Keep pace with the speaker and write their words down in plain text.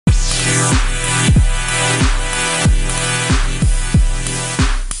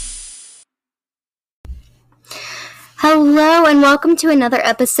Hello and welcome to another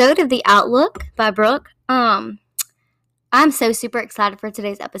episode of The Outlook by Brooke. I'm so super excited for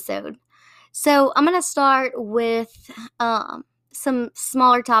today's episode. So I'm going to start with some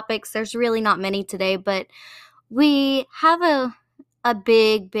smaller topics. There's really not many today, but we have a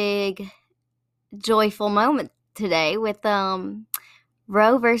big joyful moment today with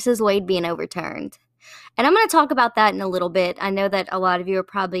Roe versus Wade being overturned. And I'm going to talk about that in a little bit. I know that a lot of you are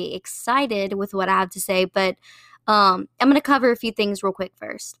probably excited with what I have to say, but I'm going to cover a few things real quick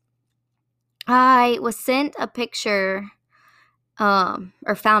first. I was sent a picture,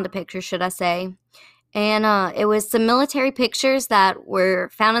 or found a picture, should I say, and it was some military pictures that were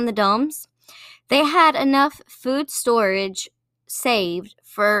found in the domes. They had enough food storage saved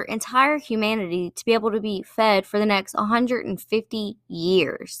for entire humanity to be able to be fed for the next 150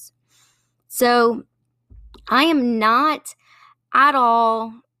 years. So I am not at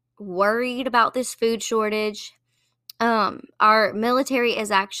all worried about this food shortage. Our military is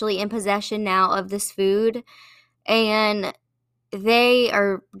actually in possession now of this food, and they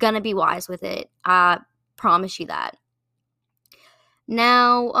are going to be wise with it. I promise you that.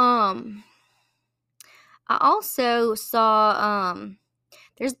 Now, I also saw,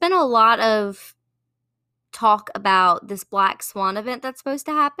 there's been a lot of talk about this Black Swan event that's supposed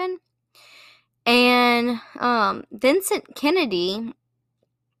to happen. And, Vincent Kennedy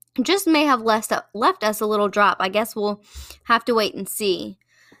just may have left us a little drop. I guess we'll have to wait and see.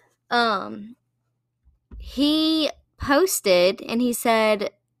 He posted and he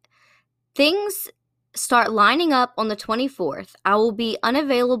said, things start lining up on the 24th. I will be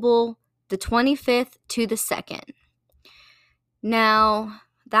unavailable the 25th to the 2nd. Now,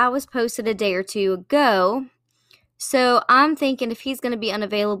 that was posted a day or two ago. So I'm thinking if he's going to be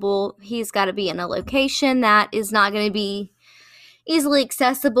unavailable, he's got to be in a location that is not going to be easily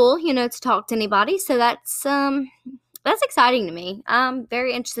accessible, to talk to anybody. So that's exciting to me. I'm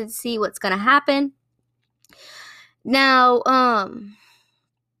very interested to see what's going to happen. Now,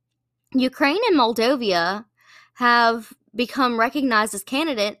 Ukraine and Moldova have become recognized as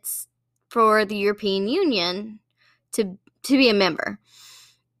candidates for the European Union to be a member.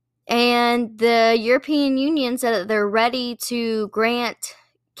 And the European Union said that they're ready to grant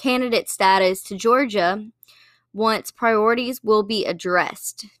candidate status to Georgia once priorities will be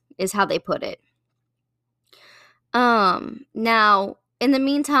addressed, is how they put it. Now, in the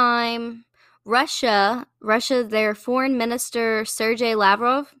meantime, Russia, their foreign minister, Sergei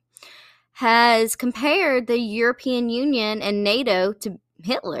Lavrov, has compared the European Union and NATO to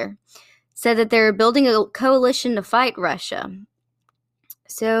Hitler, said that they're building a coalition to fight Russia.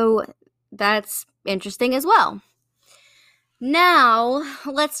 So that's interesting as well. Now,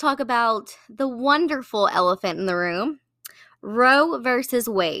 let's talk about the wonderful elephant in the room, Roe versus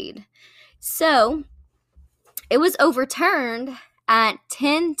Wade. So, it was overturned at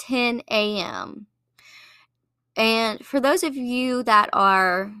 10:10 a.m. And for those of you that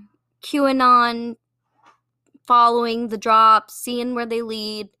are QAnon, following the drops, seeing where they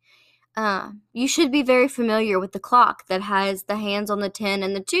lead, you should be very familiar with the clock that has the hands on the 10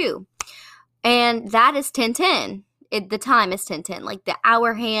 and the 2. And that is 10:10. The time is 10:10. Like the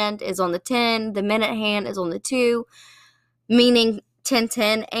hour hand is on the 10, the minute hand is on the 2, meaning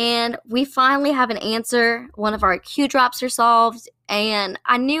 10:10. And we finally have an answer. One of our Q drops are solved. And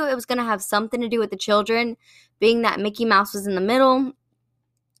I knew it was going to have something to do with the children, being that Mickey Mouse was in the middle.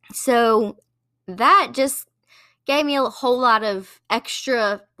 So that just gave me a whole lot of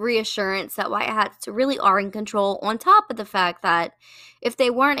extra reassurance that White Hats really are in control, on top of the fact that if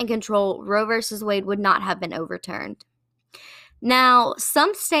they weren't in control, Roe versus Wade would not have been overturned. Now,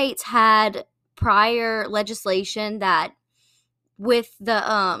 some states had prior legislation that with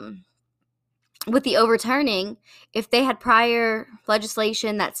the overturning, if they had prior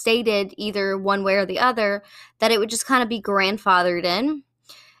legislation that stated either one way or the other, that it would just kind of be grandfathered in.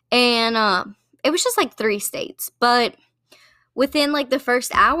 And it was just like 3 states. But within like the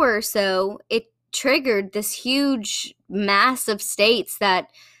first hour or so, it triggered this huge mass of states that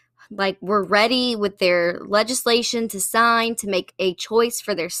like were ready with their legislation to sign, to make a choice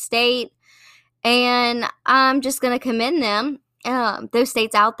for their state. And I'm just going to commend them, those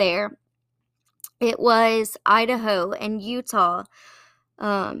states out there. It was Idaho and Utah,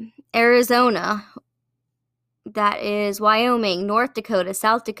 Arizona, that is Wyoming, North Dakota,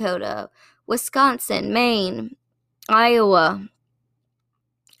 South Dakota, Wisconsin, Maine, Iowa,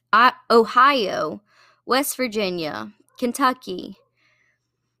 Ohio, West Virginia, Kentucky,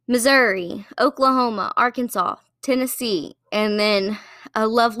 Missouri, Oklahoma, Arkansas, Tennessee, and then a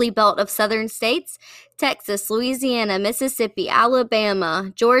lovely belt of southern states, Texas, Louisiana, Mississippi,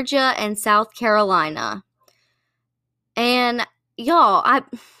 Alabama, Georgia, and South Carolina. And y'all,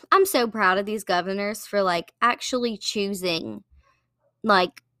 I'm so proud of these governors for like actually choosing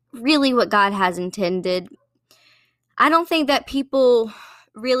like really what God has intended. I don't think that people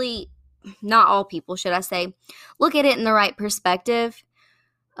really, not all people, should I say, look at it in the right perspective.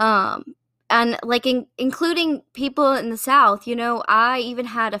 Um, and like including people in the South, I even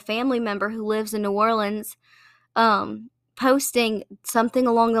had a family member who lives in New Orleans, posting something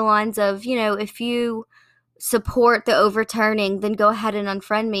along the lines of, if you support the overturning, then go ahead and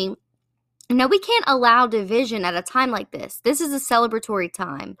unfriend me. No, we can't allow division at a time like this. This is a celebratory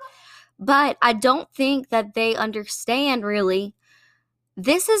time. But I don't think that they understand really.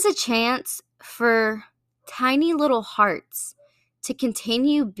 This is a chance for tiny little hearts to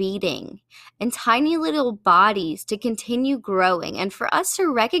continue beating and tiny little bodies to continue growing, and for us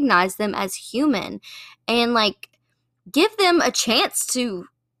to recognize them as human and like give them a chance to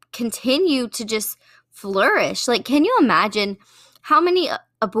continue to just flourish. Like, can you imagine how many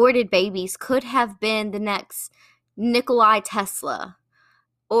aborted babies could have been the next Nikolai Tesla?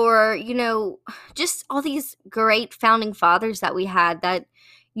 Or, just all these great founding fathers that we had that,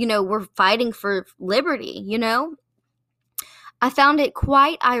 were fighting for liberty, I found it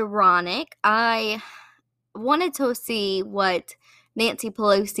quite ironic. I wanted to see what Nancy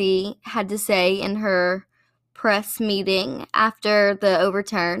Pelosi had to say in her press meeting after the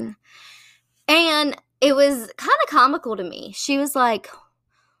overturn. And it was kind of comical to me. She was like,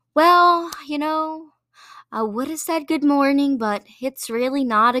 well, I would have said good morning, but it's really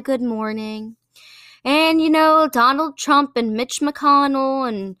not a good morning. And, Donald Trump and Mitch McConnell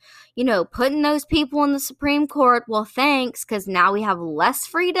and, putting those people in the Supreme Court, well, thanks, because now we have less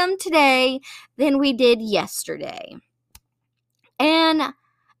freedom today than we did yesterday. And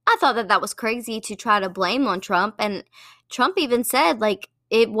I thought that was crazy to try to blame on Trump. And Trump even said, like,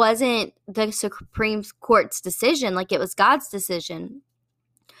 it wasn't the Supreme Court's decision, like it was God's decision.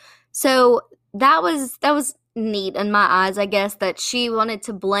 So that was neat in my eyes, I guess, that she wanted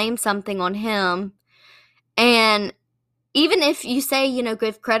to blame something on him. And even if you say,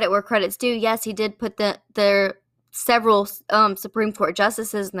 give credit where credit's due, yes, he did put their several Supreme Court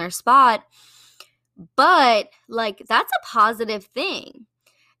justices in their spot, but like that's a positive thing.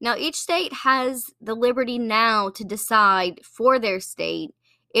 Now, each state has the liberty now to decide for their state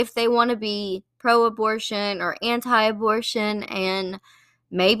if they want to be pro-abortion or anti-abortion, and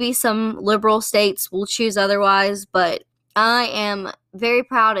maybe some liberal states will choose otherwise, but I am very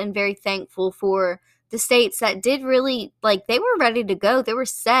proud and very thankful for the states that did really, like, they were ready to go. They were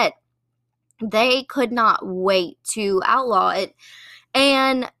set. They could not wait to outlaw it.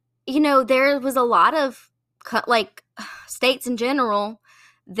 And, there was a lot of, like, states in general,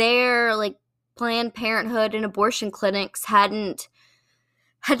 their, like, Planned Parenthood and abortion clinics had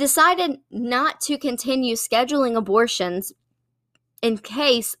decided not to continue scheduling abortions in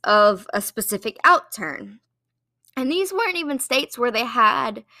case of a specific outturn. And these weren't even states where they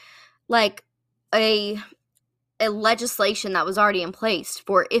had, like, a legislation that was already in place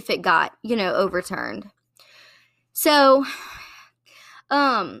for if it got, overturned. So,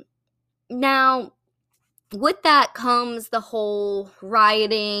 now, with that comes the whole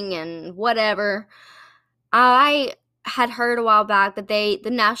rioting and whatever. I had heard a while back that the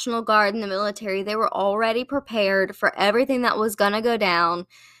National Guard and the military, they were already prepared for everything that was going to go down.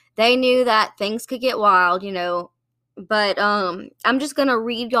 They knew that things could get wild, But I'm just going to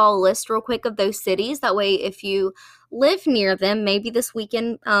read y'all a list real quick of those cities. That way, if you live near them, maybe this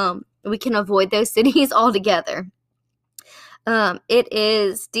weekend we can avoid those cities altogether. It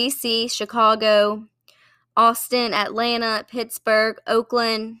is D.C., Chicago, Austin, Atlanta, Pittsburgh,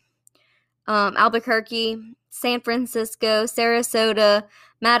 Oakland, Albuquerque, San Francisco, Sarasota,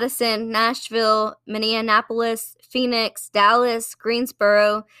 Madison, Nashville, Minneapolis, Phoenix, Dallas,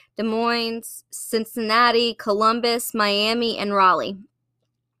 Greensboro, Des Moines, Cincinnati, Columbus, Miami, and Raleigh.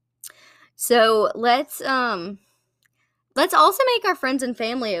 So let's also make our friends and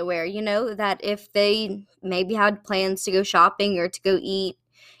family aware, that if they maybe had plans to go shopping or to go eat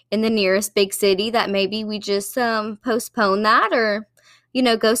in the nearest big city, that maybe we just postpone that, or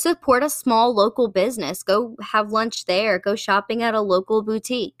go support a small local business. Go have lunch there. Go shopping at a local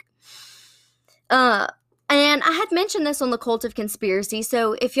boutique. And I had mentioned this on the Cult of Conspiracy,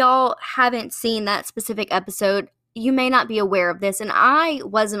 so if y'all haven't seen that specific episode, you may not be aware of this, and I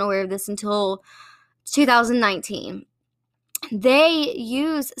wasn't aware of this until 2019. They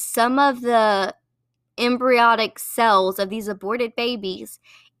use some of the embryonic cells of these aborted babies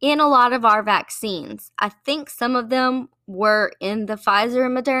in a lot of our vaccines. I think some of them were in the Pfizer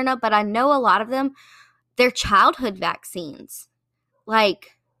and Moderna, but I know a lot of them, they're childhood vaccines.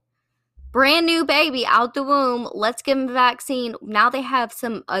 Like, brand new baby out the womb. Let's give them a vaccine. Now they have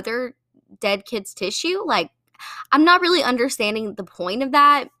some other dead kids' tissue. Like, I'm not really understanding the point of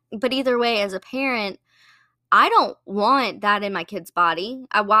that. But either way, as a parent, I don't want that in my kid's body.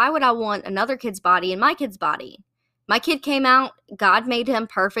 Why would I want another kid's body in my kid's body? My kid came out, God made him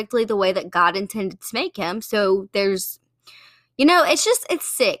perfectly the way that God intended to make him. So there's, it's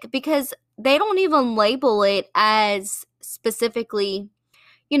sick because they don't even label it as specifically,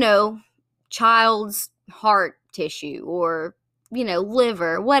 child's heart tissue or,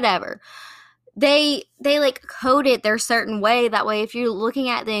 liver, whatever. They like code it their certain way. That way, if you're looking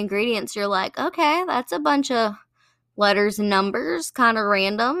at the ingredients, you're like, okay, that's a bunch of letters and numbers, kind of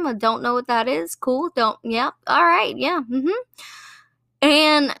random. I don't know what that is. Cool. Yep. All right. Yeah.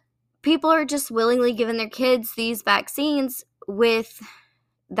 And people are just willingly giving their kids these vaccines with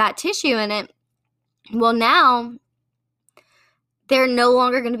that tissue in it. Well, now they're no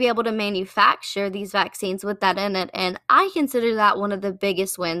longer going to be able to manufacture these vaccines with that in it. And I consider that one of the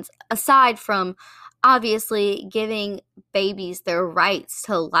biggest wins, aside from obviously giving babies their rights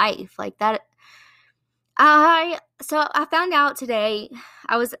to life. Like that. So I found out today,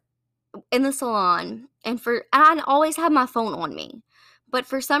 I was in the salon, and I always have my phone on me. But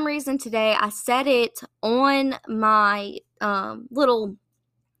for some reason today, I set it on my little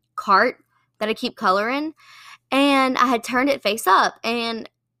cart that I keep coloring, and I had turned it face up, and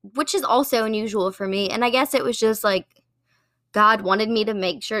which is also unusual for me. And I guess it was just like God wanted me to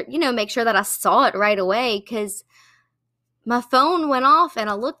make sure that I saw it right away, because my phone went off and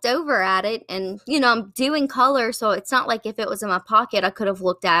I looked over at it, and, I'm doing color, so it's not like if it was in my pocket, I could have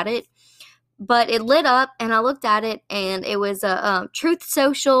looked at it. But it lit up and I looked at it, and it was a Truth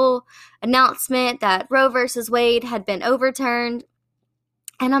Social announcement that Roe versus Wade had been overturned.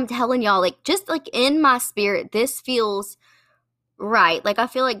 And I'm telling y'all, like, just like in my spirit, this feels right. Like, I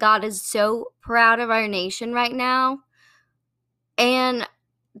feel like God is so proud of our nation right now. And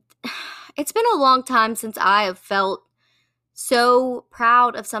it's been a long time since I have felt so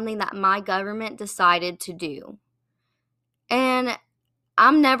proud of something that my government decided to do. And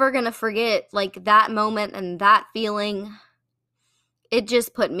I'm never going to forget, like, that moment and that feeling. It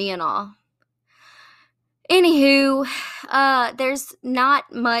just put me in awe. Anywho, there's not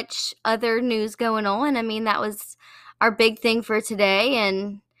much other news going on. I mean, that was our big thing for today,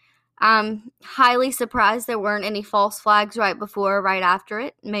 and I'm highly surprised there weren't any false flags right before or right after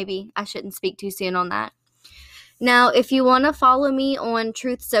it. Maybe I shouldn't speak too soon on that. Now, if you want to follow me on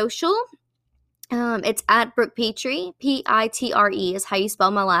Truth Social, it's at Brooke Petrie. Pitre is how you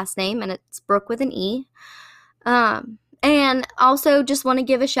spell my last name, and it's Brooke with an E. And also just want to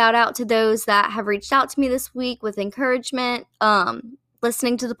give a shout out to those that have reached out to me this week with encouragement,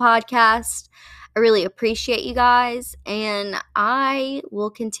 listening to the podcast. I really appreciate you guys, and I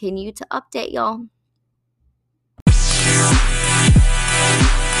will continue to update y'all.